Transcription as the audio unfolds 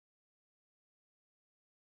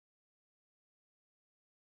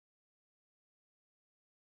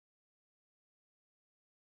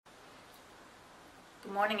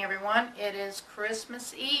Morning, everyone. It is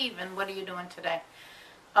Christmas Eve, and what are you doing today?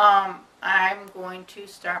 I'm going to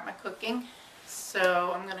start my cooking.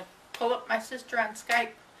 So I'm going to pull up my sister on Skype.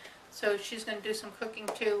 So she's going to do some cooking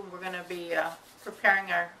too. We're going to be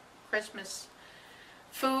preparing our Christmas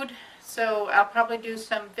food. So I'll probably do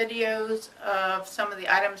some videos of some of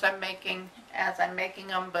the items I'm making as I'm making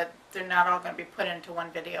them, but they're not all going to be put into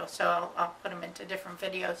one video. So I'll put them into different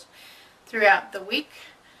videos throughout the week.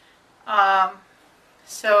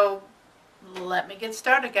 So let me get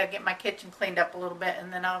started. Got to get my kitchen cleaned up a little bit,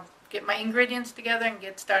 and then I'll get my ingredients together and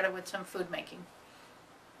get started with some food making.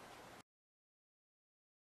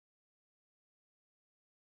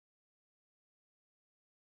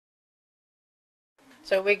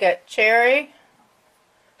 So we got cherry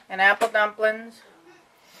and apple dumplings.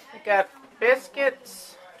 We got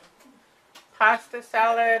biscuits, pasta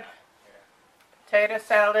salad, potato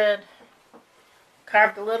salad.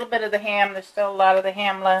 Carved a little bit of the ham. There's still a lot of the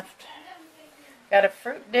ham left. Got a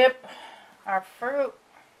fruit dip, our fruit.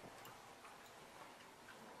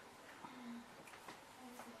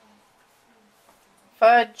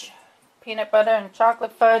 Fudge, peanut butter and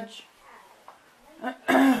chocolate fudge.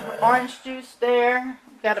 Orange juice there.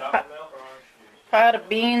 Got a pot of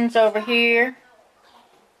beans over here.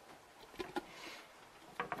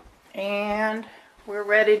 And we're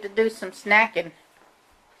ready to do some snacking.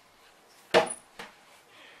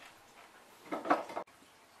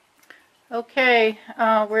 Okay,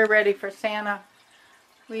 we're ready for Santa.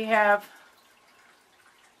 We have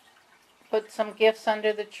put some gifts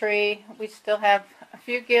under the tree. We still have a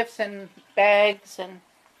few gifts in bags and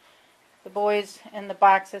the boys in the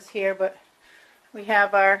boxes here, but we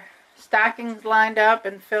have our stockings lined up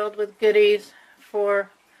and filled with goodies for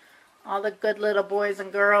all the good little boys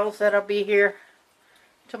and girls that'll be here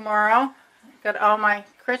tomorrow. Got all my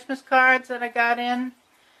Christmas cards that I got in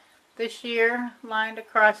this year lined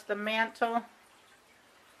across the mantle,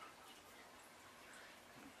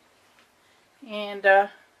 and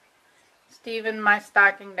Stephen my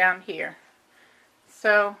stocking down here.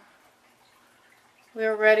 So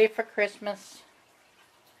we're ready for Christmas.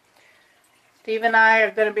 Steve and I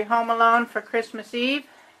are going to be home alone for Christmas Eve.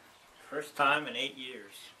 First time in 8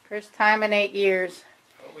 years. First time in 8 years.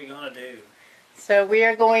 What are we going to do? So we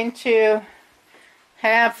are going to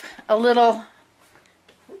have a little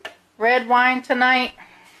red wine tonight.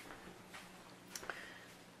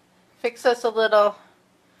 Fix us a little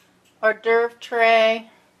hors d'oeuvre tray.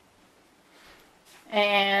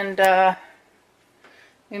 And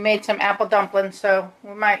we made some apple dumplings, so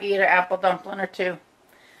we might eat an apple dumpling or two.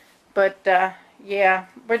 But yeah,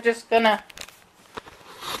 we're just gonna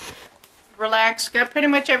relax. Got pretty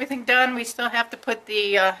much everything done. We still have to put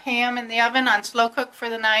the ham in the oven on slow cook for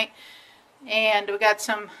the night. And we got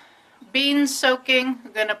some beans soaking.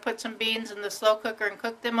 We're going to put some beans in the slow cooker and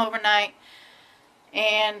cook them overnight.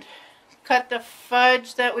 And cut the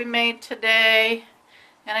fudge that we made today.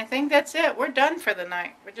 And I think that's it. We're done for the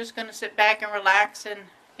night. We're just going to sit back and relax and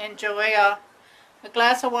enjoy a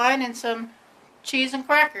glass of wine and some cheese and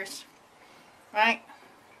crackers. Right?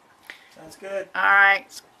 Sounds good.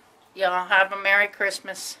 Alright. Y'all have a Merry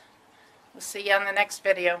Christmas. We'll see you on the next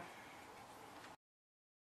video.